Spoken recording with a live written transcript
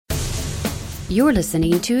You're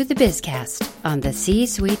listening to The Bizcast on the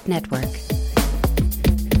C-Suite Network.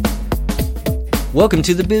 Welcome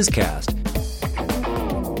to The Bizcast.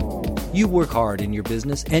 You work hard in your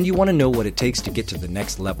business and you want to know what it takes to get to the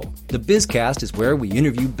next level. The Bizcast is where we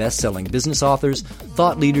interview best-selling business authors,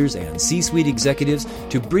 thought leaders, and C-Suite executives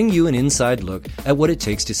to bring you an inside look at what it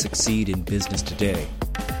takes to succeed in business today.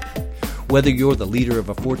 Whether you're the leader of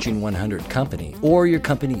a Fortune 100 company or your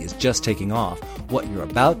company is just taking off, what you're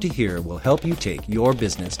about to hear will help you take your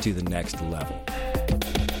business to the next level.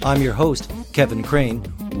 I'm your host, Kevin Crane.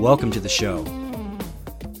 Welcome to the show.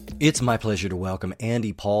 It's my pleasure to welcome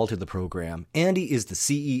Andy Paul to the program. Andy is the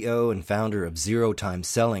CEO and founder of Zero Time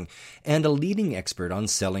Selling and a leading expert on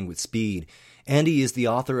selling with speed. Andy is the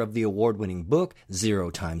author of the award-winning book,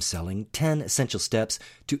 Zero Time Selling, 10 Essential Steps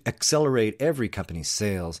to Accelerate Every Company's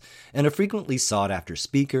Sales, and a frequently sought-after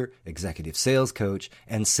speaker, executive sales coach,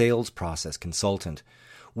 and sales process consultant.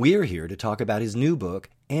 We're here to talk about his new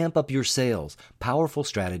book, Amp Up Your Sales, Powerful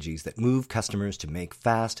Strategies that Move Customers to Make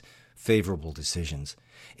Fast, Favorable Decisions.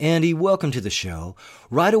 Andy, welcome to the show.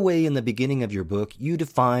 Right away in the beginning of your book, you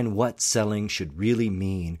define what selling should really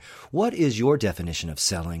mean. What is your definition of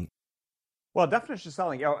selling? Well, definition of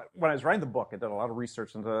selling, when I was writing the book, I did a lot of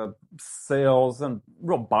research into sales and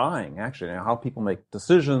real buying, actually, how people make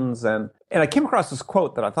decisions. And I came across this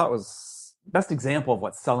quote that I thought was the best example of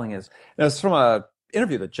what selling is. And it was from an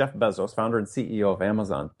interview that Jeff Bezos, founder and CEO of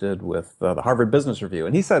Amazon, did with the Harvard Business Review.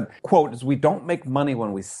 And he said, quote, is we don't make money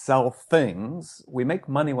when we sell things. We make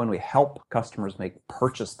money when we help customers make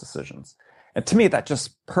purchase decisions. And to me, that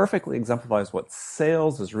just perfectly exemplifies what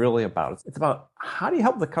sales is really about. It's about how do you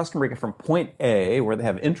help the customer get from point A, where they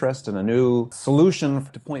have interest in a new solution,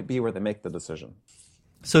 to point B, where they make the decision.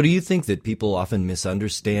 So do you think that people often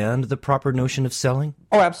misunderstand the proper notion of selling?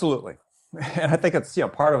 Oh, absolutely. And I think it's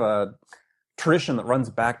part of a tradition that runs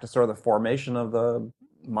back to sort of the formation of the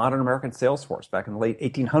modern American sales force back in the late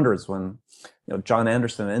 1800s when John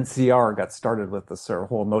Anderson and NCR got started with this sort of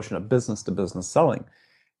whole notion of business-to-business selling.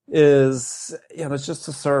 Is, it's just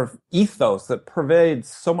a sort of ethos that pervades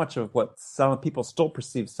so much of what some people still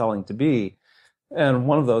perceive selling to be. And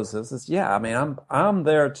one of those is I'm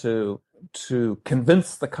there to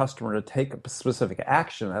convince the customer to take a specific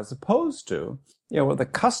action, as opposed to, what the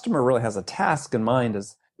customer really has a task in mind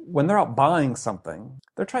is when they're out buying something,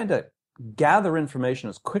 they're trying to gather information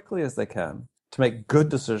as quickly as they can to make good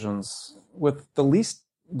decisions with the least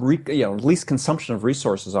consumption of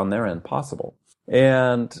resources on their end possible.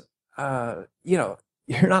 And,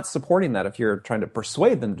 you're not supporting that if you're trying to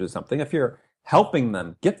persuade them to do something. If you're helping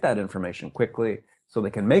them get that information quickly so they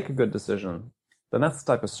can make a good decision, then that's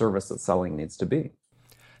the type of service that selling needs to be.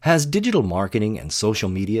 Has digital marketing and social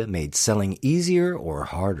media made selling easier or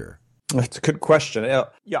harder? That's a good question.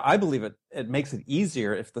 I believe it makes it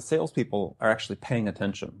easier if the salespeople are actually paying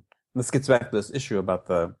attention. And this gets back to this issue about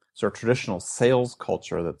the sort of traditional sales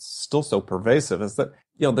culture that's still so pervasive, is that,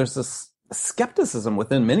 there's this skepticism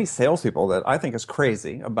within many salespeople that I think is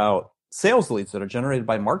crazy about sales leads that are generated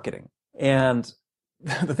by marketing. And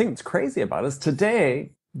the thing that's crazy about it is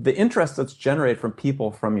today, the interest that's generated from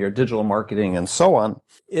people from your digital marketing and so on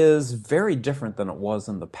is very different than it was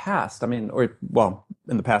in the past. In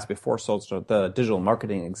the past before the digital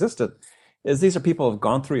marketing existed, is these are people who have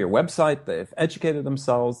gone through your website, they've educated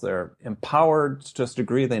themselves, they're empowered to a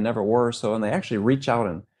degree they never were. So when they actually reach out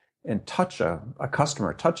and touch a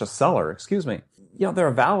customer, touch a seller, they're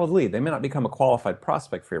a valid lead. They may not become a qualified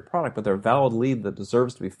prospect for your product, but they're a valid lead that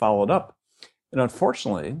deserves to be followed up. And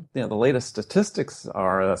unfortunately, the latest statistics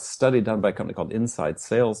are a study done by a company called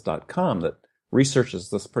InsideSales.com that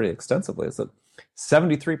researches this pretty extensively. Is that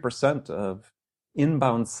 73% of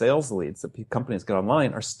inbound sales leads that companies get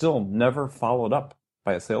online are still never followed up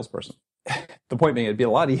by a salesperson. The point being, it'd be a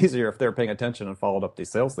lot easier if they're paying attention and followed up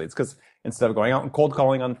these sales leads, because instead of going out and cold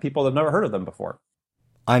calling on people that have never heard of them before.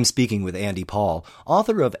 I'm speaking with Andy Paul,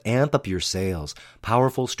 author of Amp Up Your Sales,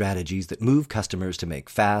 Powerful Strategies that Move Customers to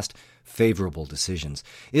Make Fast, Favorable Decisions.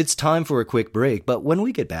 It's time for a quick break, but when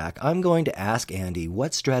we get back, I'm going to ask Andy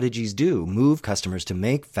what strategies do move customers to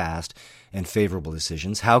make fast and favorable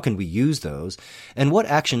decisions, how can we use those, and what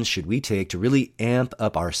actions should we take to really amp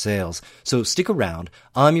up our sales. So stick around.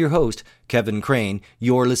 I'm your host, Kevin Crane.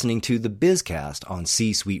 You're listening to The Bizcast on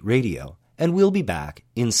C-Suite Radio, and we'll be back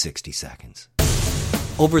in 60 seconds.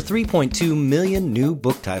 Over 3.2 million new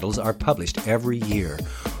book titles are published every year.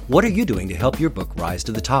 What are you doing to help your book rise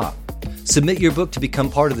to the top? Submit your book to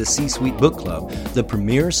become part of the C-Suite Book Club, the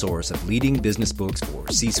premier source of leading business books for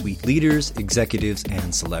C-suite leaders, executives,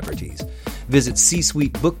 and celebrities. Visit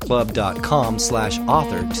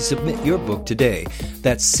c-suitebookclub.com/author to submit your book today.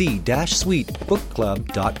 That's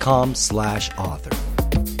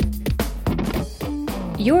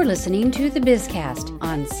c-suitebookclub.com/author. You're listening to the Bizcast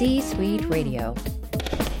on C-Suite Radio.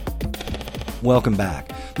 Welcome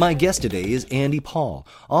back. My guest today is Andy Paul,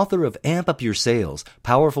 author of Amp Up Your Sales,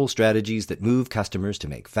 Powerful Strategies That Move Customers to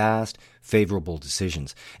Make Fast, Favorable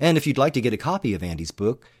Decisions. And if you'd like to get a copy of Andy's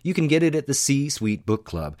book, you can get it at the C-Suite Book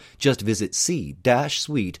Club. Just visit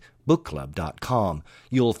c-suitebookclub.com.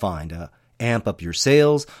 You'll find Amp Up Your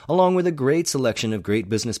Sales, along with a great selection of great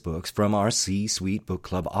business books from our C-Suite Book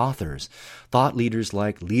Club authors. Thought leaders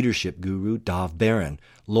like leadership guru Dov Baron,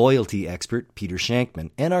 loyalty expert Peter Shankman,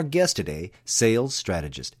 and our guest today, sales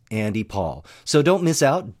strategist Andy Paul. So don't miss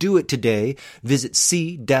out. Do it today. Visit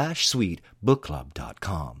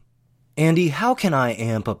c-suitebookclub.com. Andy, how can I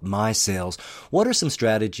amp up my sales? What are some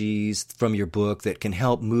strategies from your book that can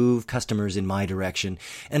help move customers in my direction?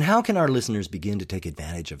 And how can our listeners begin to take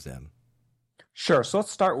advantage of them? Sure. So let's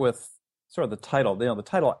start with sort of the title. The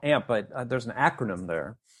title AMP, there's an acronym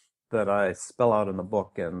there that I spell out in the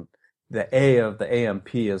book. And the A of the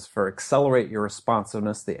AMP is for accelerate your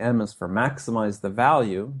responsiveness. The M is for maximize the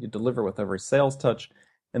value you deliver with every sales touch.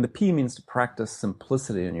 And the P means to practice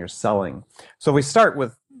simplicity in your selling. So we start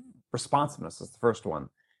with responsiveness as the first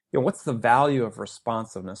one. What's the value of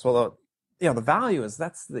responsiveness? Well, the value is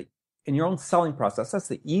in your own selling process, that's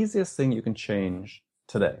the easiest thing you can change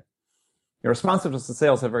today. Your responsiveness in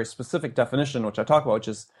sales have a very specific definition, which I talk about, which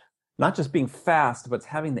is not just being fast, but it's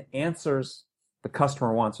having the answers the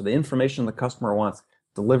customer wants or the information the customer wants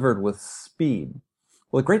delivered with speed.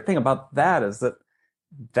 Well, the great thing about that is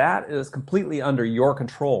that is completely under your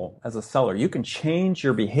control as a seller. You can change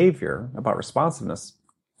your behavior about responsiveness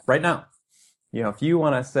right now. If you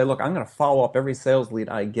want to say, look, I'm going to follow up every sales lead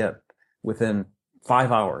I get within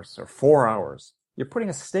 5 hours or 4 hours, you're putting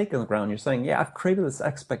a stake in the ground. You're saying, yeah, I've created this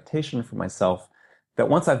expectation for myself that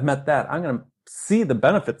once I've met that, I'm going to see the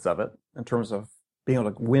benefits of it in terms of being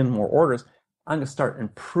able to win more orders. I'm going to start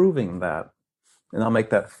improving that. And I'll make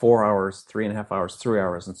that 4 hours, 3.5 hours, 3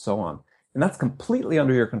 hours, and so on. And that's completely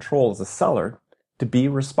under your control as a seller to be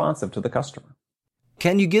responsive to the customer.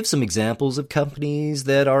 Can you give some examples of companies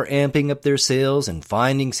that are amping up their sales and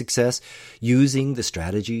finding success using the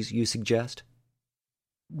strategies you suggest?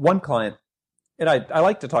 One client, and I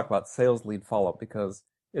like to talk about sales lead follow-up because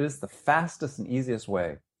it is the fastest and easiest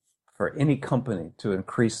way for any company to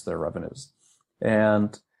increase their revenues.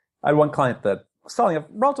 And I had one client that was selling a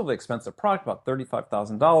relatively expensive product, about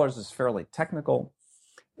 $35,000, is fairly technical.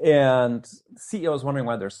 And the CEO was wondering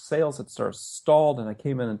why their sales had sort of stalled. And I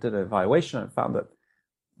came in and did an evaluation and found that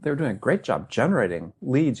they were doing a great job generating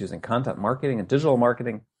leads using content marketing and digital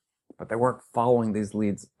marketing, but they weren't following these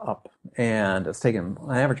leads up. And it's taken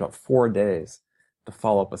on average about 4 days to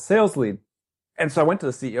follow up a sales lead. And so I went to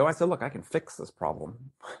the CEO. I said, look, I can fix this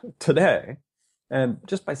problem today. And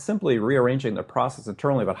just by simply rearranging their process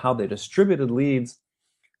internally about how they distributed leads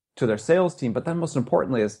to their sales team, but then most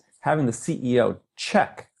importantly is having the CEO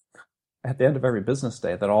check at the end of every business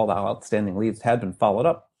day that all the outstanding leads had been followed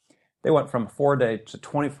up. They went from 4 day to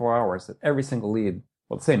 24 hours that every single lead,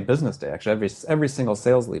 well, the same business day, actually, every single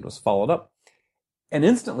sales lead was followed up. And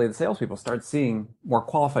instantly the salespeople started seeing more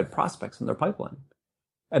qualified prospects in their pipeline.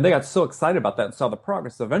 And they got so excited about that and saw the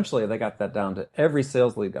progress. So eventually they got that down to every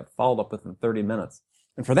sales lead got followed up within 30 minutes.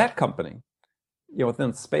 And for that company,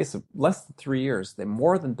 within the space of less than 3 years, they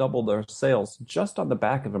more than doubled their sales just on the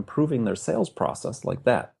back of improving their sales process like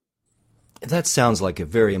that. That sounds like a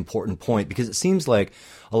very important point because it seems like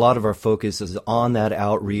a lot of our focus is on that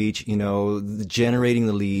outreach, generating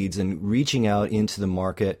the leads and reaching out into the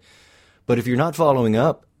market. But if you're not following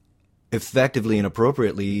up effectively and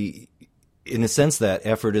appropriately, in a sense, that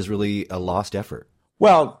effort is really a lost effort.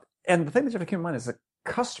 Well, and the thing that you have to keep in mind is that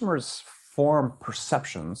customers form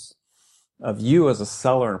perceptions of you as a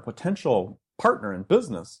seller and a potential partner in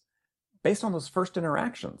business based on those first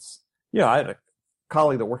interactions. I had a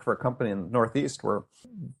colleague that worked for a company in the Northeast where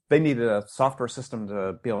they needed a software system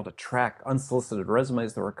to be able to track unsolicited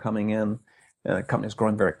resumes that were coming in. And the company was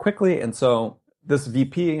growing very quickly. And so this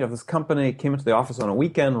VP of this company came into the office on a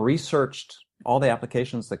weekend, researched all the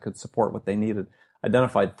applications that could support what they needed,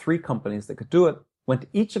 identified 3 companies that could do it, went to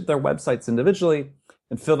each of their websites individually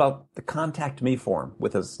and filled out the contact me form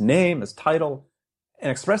with his name, his title, and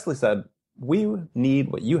expressly said, we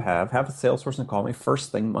need what you have a salesperson call me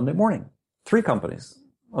first thing Monday morning. 3 companies.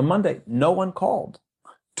 On Monday, no one called.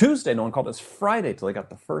 Tuesday, no one called. It's Friday till they got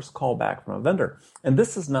the first call back from a vendor. And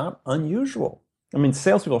this is not unusual. I mean,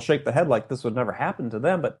 salespeople shake their head like this would never happen to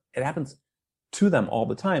them, but it happens to them all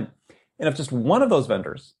the time. And if just one of those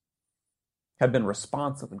vendors had been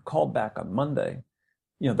responsive and called back on Monday,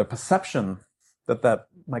 the perception that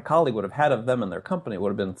my colleague would have had of them and their company would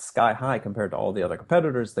have been sky high compared to all the other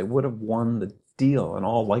competitors. They would have won the deal in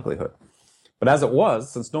all likelihood. But as it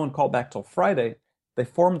was, since no one called back till Friday, they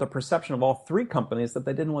formed the perception of all three companies that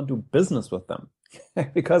they didn't want to do business with them.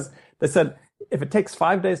 Because they said, if it takes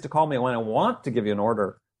 5 days to call me when I want to give you an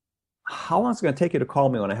order, how long is it going to take you to call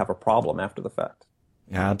me when I have a problem after the fact?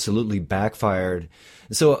 Absolutely backfired.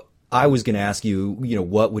 So I was going to ask you,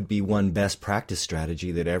 what would be one best practice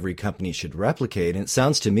strategy that every company should replicate? And it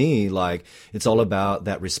sounds to me like it's all about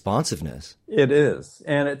that responsiveness. It is.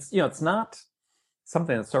 And it's, it's not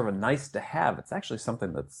something that's sort of a nice to have. It's actually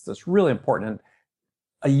something that's really important. And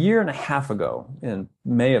a year and a half ago, in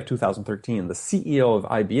May of 2013, the CEO of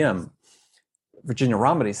IBM, Virginia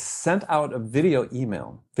Rometty, sent out a video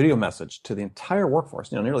message to the entire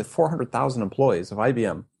workforce, nearly 400,000 employees of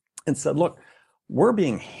IBM, and said, look, we're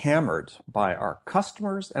being hammered by our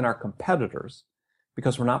customers and our competitors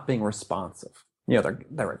because we're not being responsive.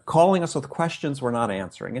 They're calling us with questions we're not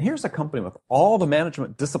answering. And here's a company with all the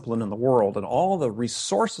management discipline in the world and all the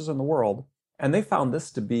resources in the world, and they found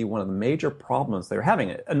this to be one of the major problems they were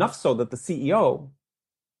having. Enough so that the CEO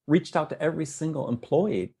reached out to every single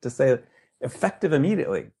employee to say, effective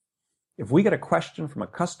immediately, if we get a question from a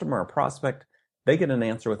customer or prospect, they get an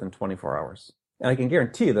answer within 24 hours. And I can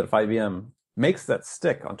guarantee that if IBM makes that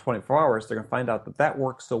stick on 24 hours, they're going to find out that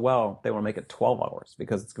works so well, they want to make it 12 hours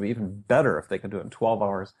because it's going to be even better if they can do it in 12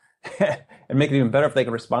 hours and make it even better if they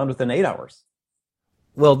can respond within 8 hours.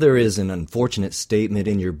 Well, there is an unfortunate statement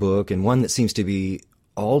in your book, and one that seems to be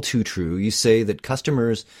all too true. You say that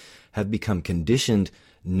customers have become conditioned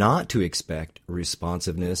not to expect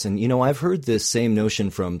responsiveness. And, I've heard this same notion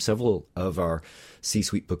from several of our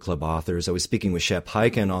C-Suite Book Club authors. I was speaking with Shep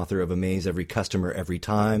Hyken, author of Amaze Every Customer Every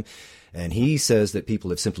Time, and he says that people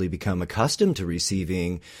have simply become accustomed to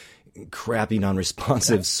receiving crappy,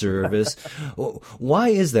 non-responsive service. Why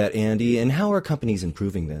is that, Andy, and how are companies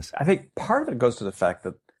improving this? I think part of it goes to the fact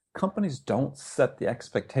that companies don't set the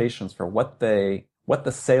expectations for what the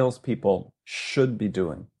salespeople should be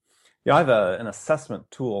doing. I have an assessment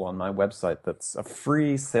tool on my website that's a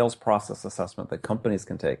free sales process assessment that companies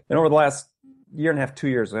can take. And over the last year and a half, 2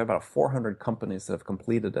 years, we have about 400 companies that have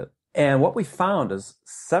completed it. And what we found is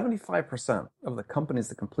 75% of the companies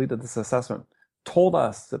that completed this assessment told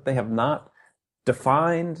us that they have not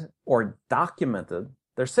defined or documented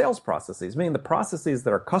their sales processes, meaning the processes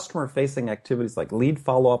that are customer-facing activities like lead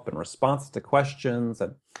follow-up and response to questions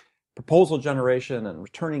and proposal generation and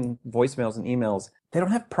returning voicemails and emails. They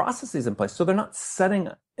don't have processes in place. So they're not setting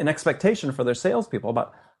an expectation for their salespeople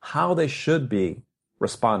about how they should be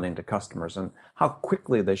responding to customers and how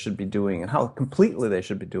quickly they should be doing and how completely they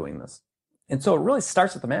should be doing this. And so it really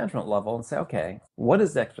starts at the management level and say, okay, what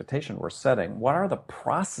is the expectation we're setting? What are the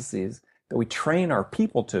processes that we train our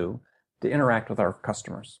people to interact with our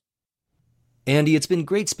customers? Andy, it's been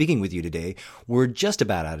great speaking with you today. We're just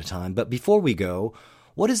about out of time, but before we go,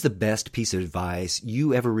 what is the best piece of advice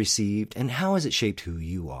you ever received, and how has it shaped who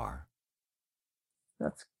you are?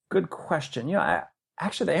 That's a good question.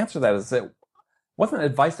 Actually, the answer to that is that it wasn't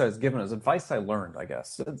advice I was given, it was advice I learned, I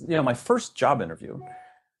guess. My first job interview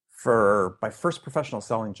for my first professional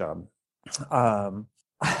selling job, I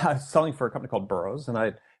was selling for a company called Burroughs, and I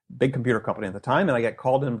had a big computer company at the time, and I get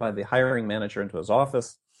called in by the hiring manager into his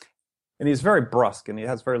office, and he's very brusque, and he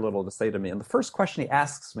has very little to say to me. And the first question he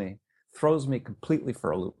asks me throws me completely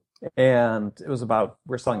for a loop. And it was about,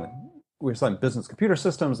 we were selling business computer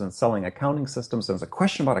systems and selling accounting systems. There was a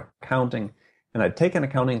question about accounting, and I'd taken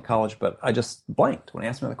accounting in college, but I just blanked when he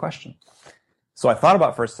asked me the question. So I thought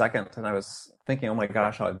about it for a second, and I was thinking, oh my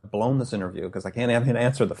gosh, I've blown this interview because I can't even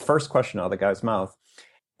answer the first question out of the guy's mouth.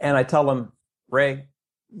 And I tell him, Ray,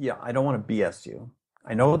 I don't want to BS you.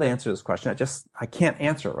 I know the answer to this question. I can't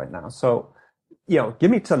answer it right now. So, give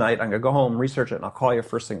me tonight. I'm going to go home, research it, and I'll call you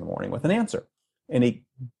first thing in the morning with an answer. And he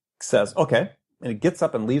says, okay. And he gets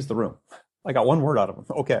up and leaves the room. I got one word out of him.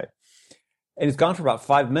 Okay. And he's gone for about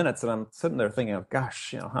 5 minutes, and I'm sitting there thinking,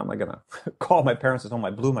 gosh, how am I going to call my parents and tell them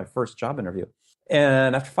I blew my first job interview?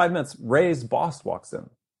 And after 5 minutes, Ray's boss walks in. And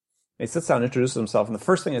he sits down and introduces himself, and the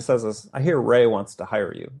first thing he says is, I hear Ray wants to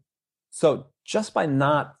hire you. So just by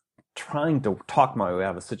not trying to talk my way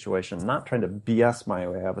out of a situation, not trying to BS my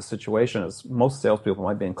way out of a situation, as most salespeople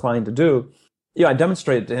might be inclined to do, I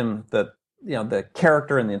demonstrated to him that the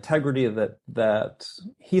character and the integrity that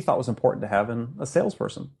he thought was important to have in a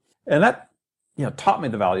salesperson. And that taught me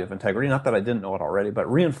the value of integrity. Not that I didn't know it already,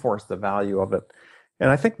 but reinforced the value of it. And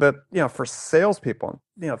I think that, for salespeople,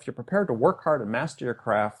 if you're prepared to work hard and master your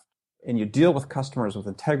craft and you deal with customers with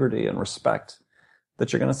integrity and respect,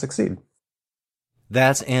 that you're going to succeed.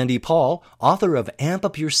 That's Andy Paul, author of Amp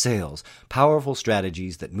Up Your Sales, Powerful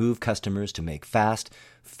Strategies that Move Customers to Make Fast,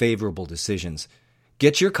 Favorable Decisions.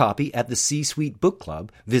 Get your copy at the C-Suite Book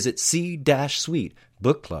Club. Visit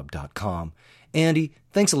c-suitebookclub.com. Andy,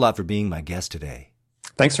 thanks a lot for being my guest today.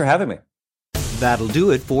 Thanks for having me. That'll do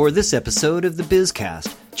it for this episode of the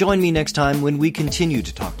BizCast. Join me next time when we continue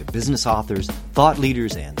to talk to business authors, thought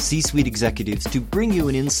leaders, and C-suite executives to bring you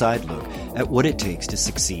an inside look at what it takes to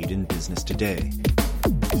succeed in business today.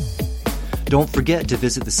 Don't forget to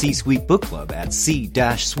visit the C-Suite Book Club at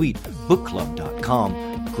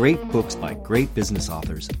c-suitebookclub.com. Great books by great business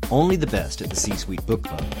authors, only the best at the C-Suite Book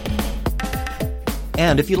Club.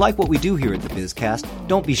 And if you like what we do here at the BizCast,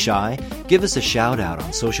 don't be shy. Give us a shout out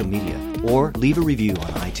on social media or leave a review on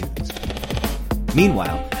iTunes.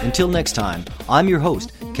 Meanwhile, until next time, I'm your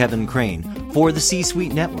host, Kevin Crane, for the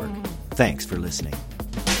C-Suite Network. Thanks for listening.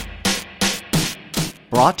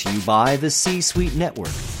 Brought to you by the C-Suite Network,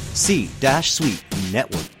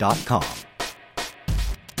 c-suitenetwork.com.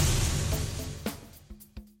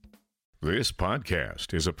 This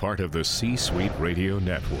podcast is a part of the C-Suite Radio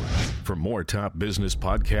Network. For more top business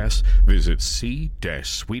podcasts, visit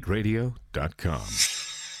c-suiteradio.com.